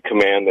man-made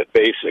commandment,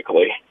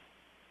 basically.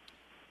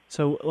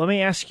 So let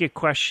me ask you a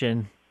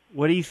question.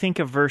 What do you think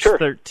of verse Sure.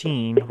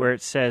 13, where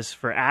it says,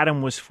 "For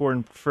Adam was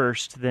formed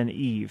first, then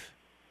Eve"?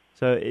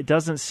 So it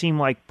doesn't seem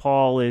like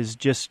Paul is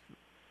just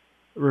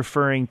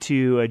referring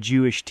to a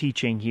Jewish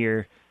teaching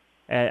here.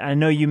 I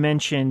know you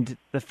mentioned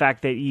the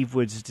fact that Eve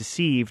was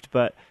deceived,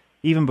 but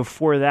even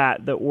before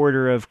that, the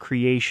order of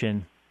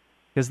creation.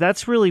 Because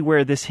that's really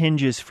where this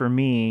hinges for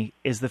me,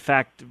 is the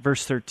fact,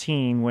 verse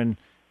 13, when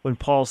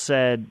Paul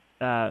said,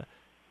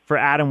 "For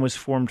Adam was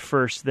formed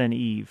first, then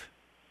Eve."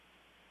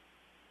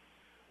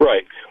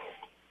 Right.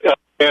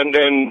 And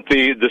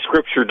the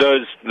scripture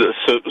does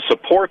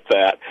support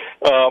that.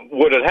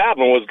 What had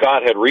happened was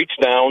God had reached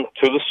down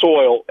to the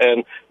soil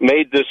and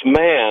made this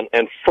man,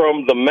 and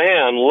from the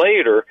man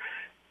later,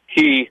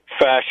 he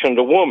fashioned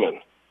a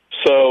woman.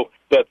 So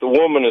that the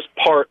woman is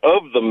part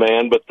of the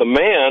man, but the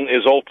man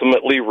is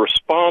ultimately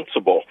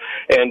responsible.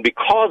 And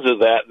because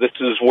of that, this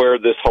is where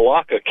this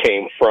halakha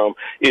came from,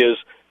 is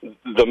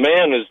the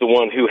man is the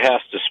one who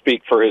has to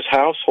speak for his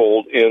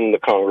household in the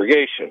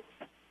congregation.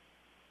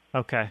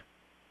 Okay.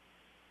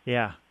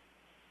 Yeah.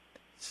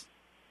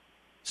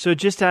 So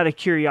just out of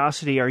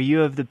curiosity, are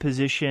you of the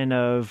position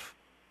of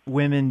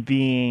women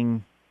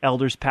being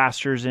elders,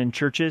 pastors in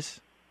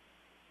churches?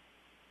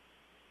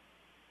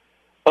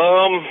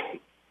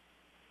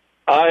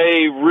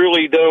 I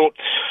really don't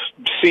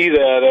see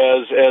that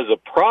as a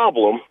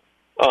problem.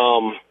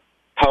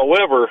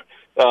 However,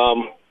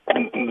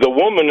 the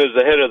woman is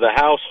the head of the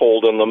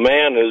household, and the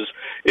man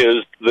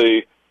is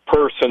the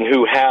person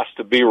who has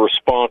to be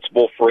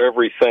responsible for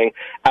everything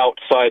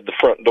outside the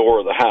front door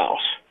of the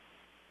house.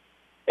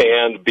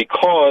 And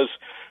because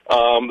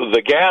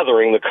the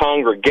gathering, the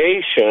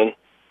congregation,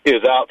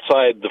 is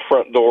outside the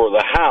front door of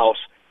the house,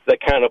 that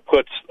kind of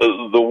puts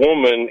the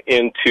woman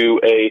into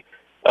a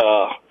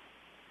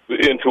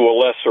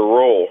lesser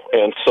role.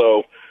 And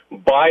so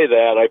by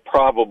that, I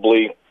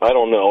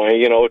don't know,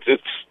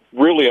 it's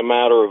really a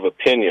matter of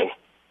opinion.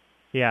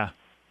 Yeah.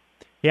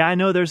 Yeah, I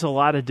know there's a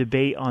lot of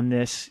debate on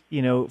this.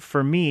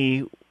 For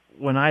me,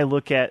 when I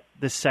look at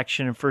this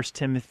section in 1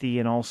 Timothy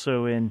and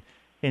also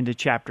into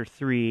chapter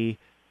 3,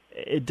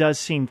 it does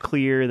seem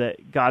clear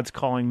that God's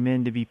calling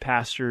men to be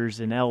pastors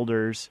and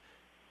elders.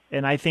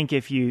 And I think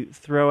if you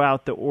throw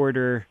out the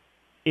order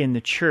in the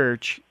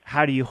church,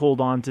 how do you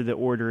hold on to the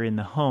order in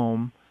the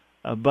home?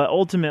 But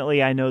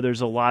ultimately, I know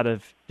there's a lot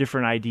of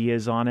different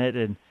ideas on it,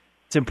 and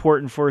it's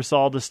important for us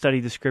all to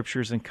study the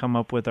scriptures and come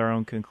up with our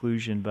own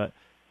conclusion. But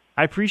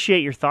I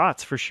appreciate your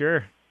thoughts for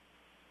sure.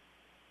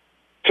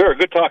 Sure,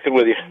 good talking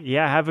with you.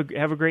 Yeah, have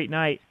a great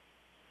night.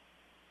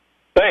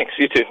 Thanks,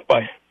 you too.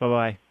 Bye.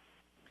 Bye-bye.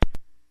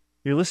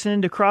 You're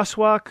listening to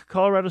Crosswalk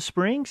Colorado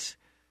Springs.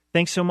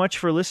 Thanks so much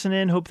for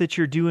listening. Hope that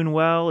you're doing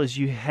well as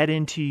you head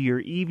into your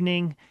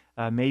evening,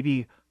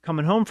 maybe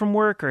coming home from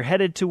work or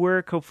headed to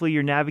work. Hopefully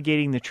you're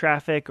navigating the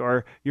traffic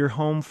or you're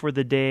home for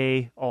the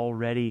day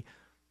already.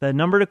 The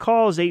number to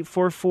call is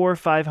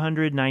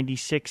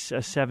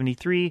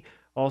 844-500-9673.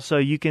 Also,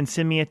 you can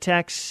send me a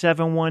text,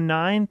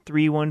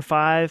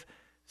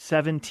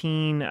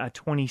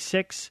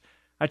 719-315-1726.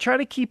 I try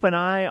to keep an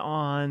eye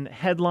on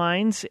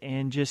headlines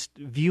and just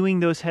viewing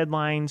those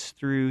headlines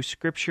through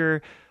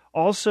Scripture.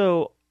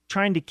 Also,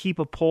 trying to keep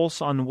a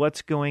pulse on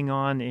what's going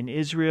on in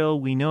Israel.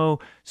 We know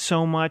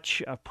so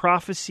much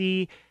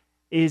prophecy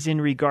is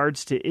in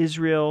regards to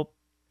Israel,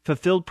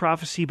 fulfilled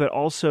prophecy, but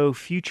also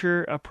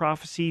future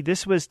prophecy.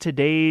 This was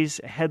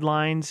today's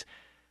headlines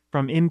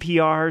from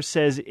NPR,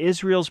 says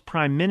Israel's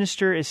prime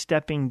minister is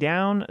stepping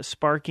down,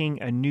 sparking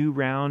a new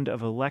round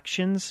of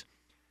elections.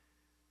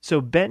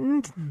 So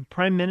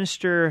Prime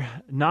Minister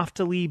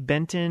Naftali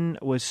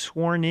Bennett was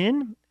sworn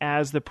in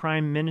as the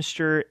prime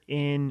minister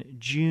in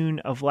June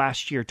of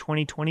last year,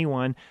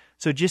 2021.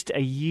 So just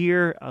a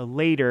year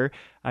later,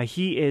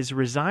 he is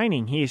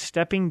resigning. He is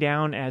stepping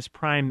down as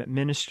prime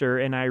minister.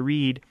 And I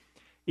read,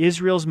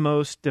 Israel's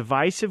most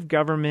divisive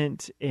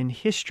government in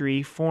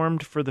history,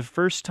 formed for the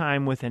first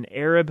time with an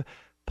Arab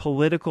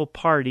political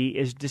party,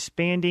 is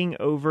disbanding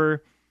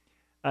over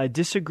a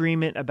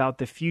disagreement about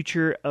the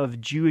future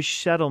of Jewish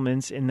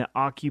settlements in the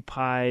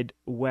occupied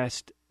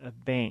West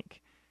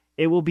Bank.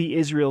 It will be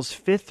Israel's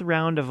fifth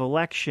round of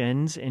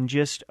elections in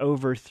just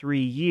over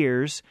 3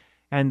 years,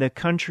 and the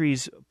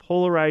country's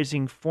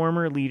polarizing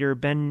former leader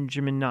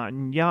Benjamin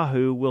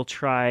Netanyahu will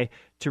try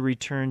to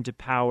return to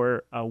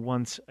power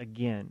once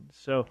again.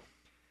 So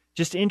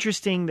just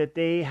interesting that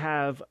they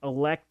have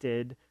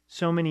elected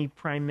so many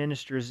prime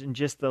ministers in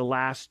just the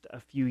last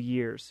few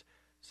years.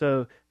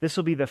 So this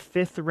will be the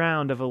 5th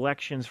round of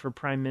elections for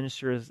prime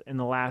ministers in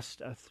the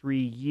last 3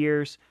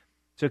 years.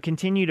 So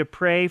continue to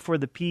pray for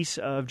the peace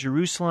of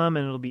Jerusalem,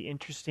 and it'll be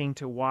interesting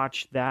to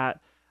watch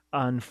that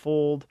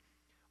unfold.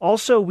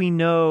 Also, we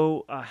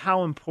know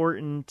how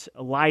important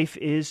life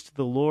is to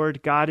the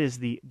Lord. God is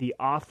the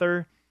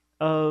author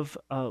of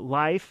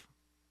life.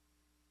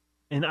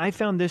 And I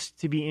found this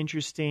to be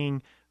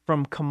interesting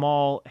from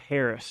Kamal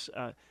Harris.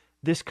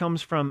 This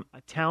comes from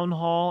a Town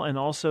Hall and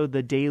also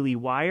the Daily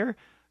Wire.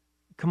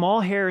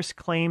 Kamal Harris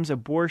claims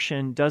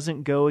abortion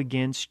doesn't go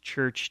against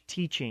church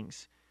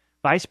teachings.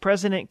 Vice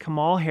President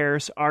Kamal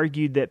Harris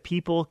argued that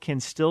people can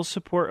still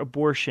support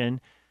abortion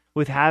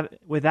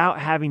without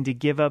having to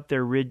give up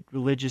their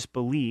religious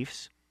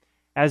beliefs,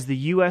 as the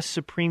U.S.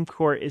 Supreme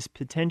Court is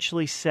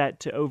potentially set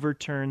to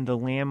overturn the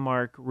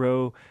landmark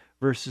Roe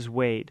v.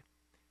 Wade.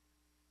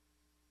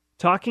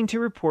 Talking to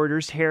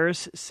reporters,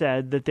 Harris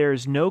said that there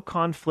is no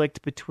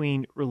conflict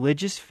between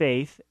religious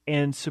faith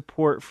and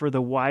support for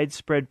the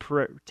widespread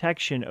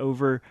protection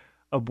over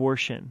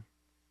abortion.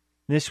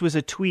 This was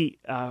a tweet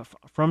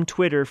from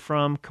Twitter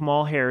from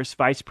Kamal Harris,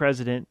 Vice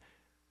President.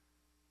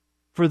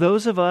 For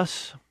those of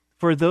us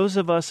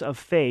of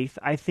faith,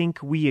 I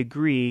think we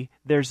agree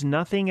there's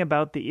nothing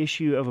about the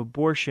issue of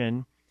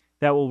abortion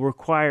that will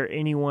require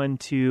anyone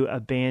to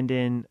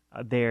abandon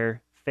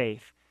their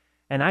faith.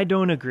 And I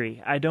don't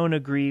agree. I don't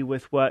agree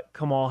with what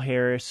Kamal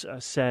Harris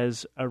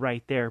says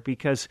right there,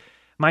 because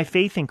my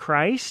faith in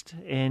Christ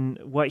and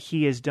what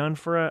he has done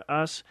for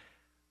us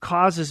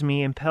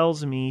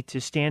impels me to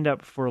stand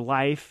up for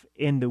life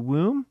in the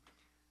womb,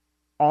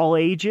 all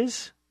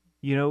ages,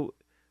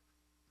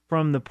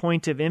 from the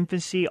point of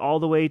infancy all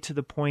the way to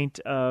the point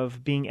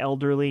of being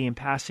elderly and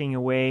passing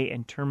away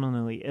and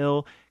terminally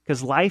ill,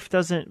 because life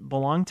doesn't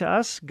belong to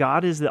us.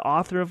 God is the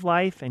author of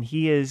life, and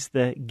he is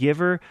the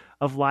giver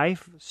of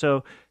life.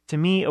 So to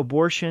me,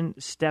 abortion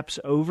steps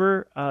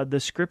over the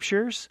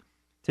scriptures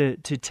to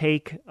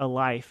take a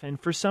life. And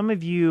for some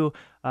of you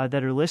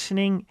that are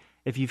listening,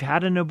 if you've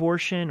had an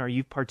abortion or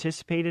you've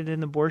participated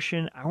in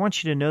abortion, I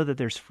want you to know that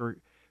there's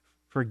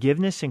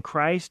forgiveness in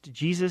Christ.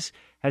 Jesus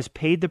has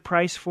paid the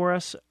price for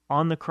us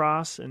on the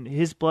cross, and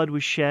his blood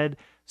was shed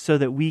so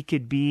that we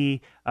could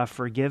be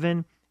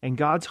forgiven. And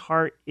God's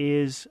heart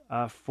is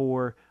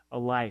for a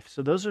life.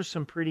 So those are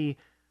some pretty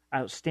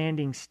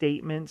outstanding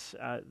statements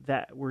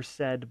that were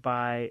said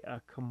by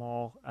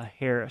Kamal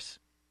Harris.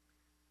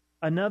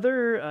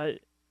 Another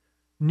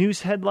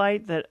news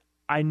headline that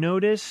I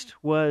noticed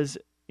was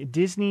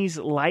Disney's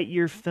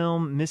Lightyear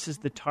film misses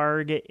the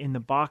target in the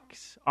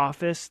box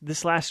office.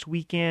 This last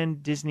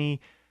weekend, Disney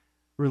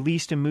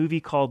released a movie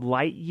called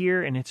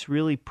Lightyear, and it's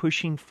really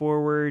pushing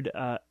forward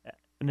an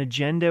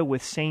agenda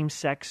with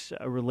same-sex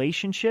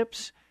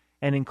relationships,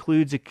 and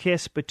includes a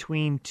kiss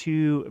between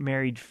two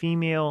married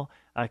female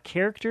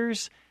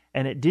characters,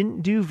 and it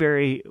didn't do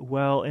very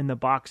well in the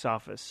box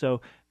office.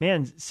 So,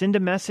 man, send a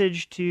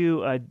message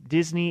to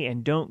Disney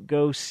and don't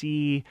go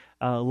see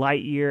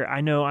Lightyear.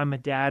 I know I'm a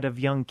dad of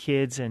young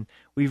kids, and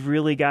we've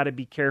really got to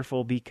be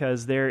careful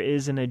because there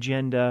is an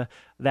agenda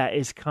that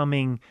is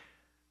coming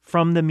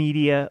from the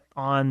media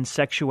on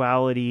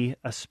sexuality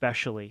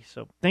especially.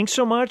 So thanks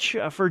so much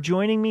for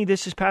joining me.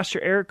 This is Pastor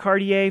Eric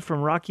Cartier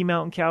from Rocky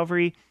Mountain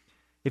Calvary.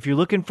 If you're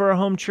looking for a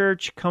home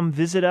church, come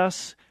visit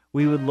us.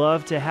 We would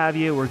love to have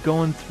you. We're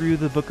going through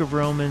the book of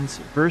Romans,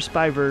 verse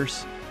by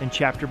verse and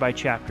chapter by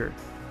chapter.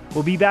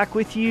 We'll be back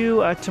with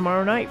you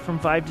tomorrow night from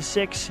 5 to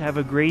 6. Have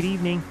a great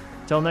evening.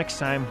 Till next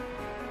time,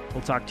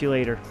 we'll talk to you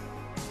later.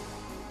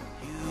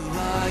 You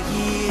are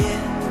here,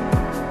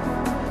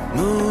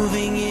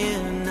 moving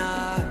in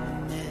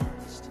our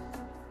midst.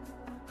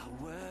 I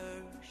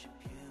worship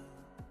you.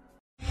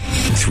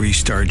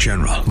 3-star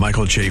General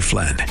Michael J.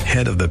 Flynn,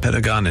 head of the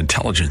Pentagon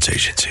Intelligence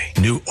Agency,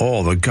 knew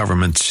all the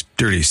government's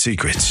dirty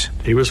secrets.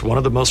 He was one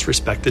of the most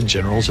respected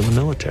generals in the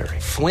military.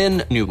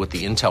 Flynn knew what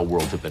the intel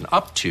world had been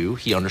up to.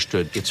 He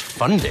understood its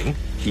funding.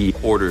 He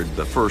ordered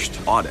the first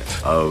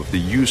audit of the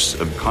use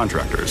of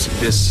contractors.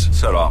 This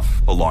set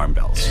off alarm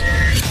bells.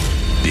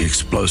 The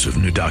explosive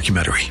new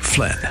documentary,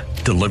 Flynn,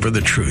 Deliver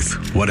the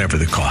Truth, Whatever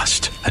the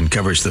Cost,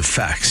 uncovers the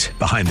facts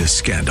behind this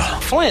scandal.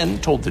 Flynn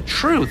told the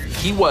truth.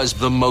 He was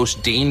the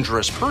most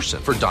dangerous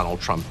person for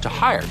Donald Trump to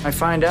hire. I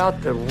find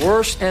out the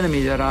worst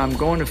enemy that I'm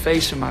going to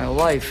face in my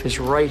life is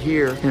right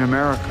here in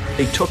America.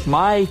 They took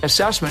my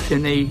assessment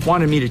and they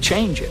wanted me to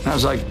change it. And I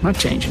was like, I'm not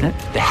changing it.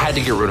 They had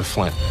to get rid of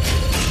Flynn.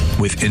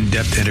 With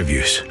in-depth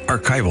interviews,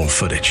 archival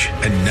footage,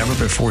 and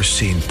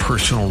never-before-seen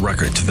personal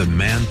records of the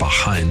man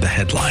behind the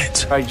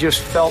headlines. I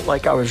just felt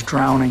like I was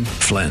drowning.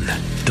 Flynn,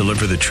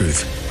 Deliver the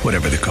Truth,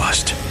 Whatever the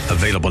Cost.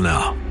 Available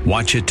now.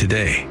 Watch it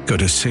today. Go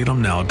to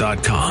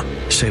salemnow.com.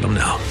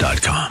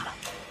 salemnow.com.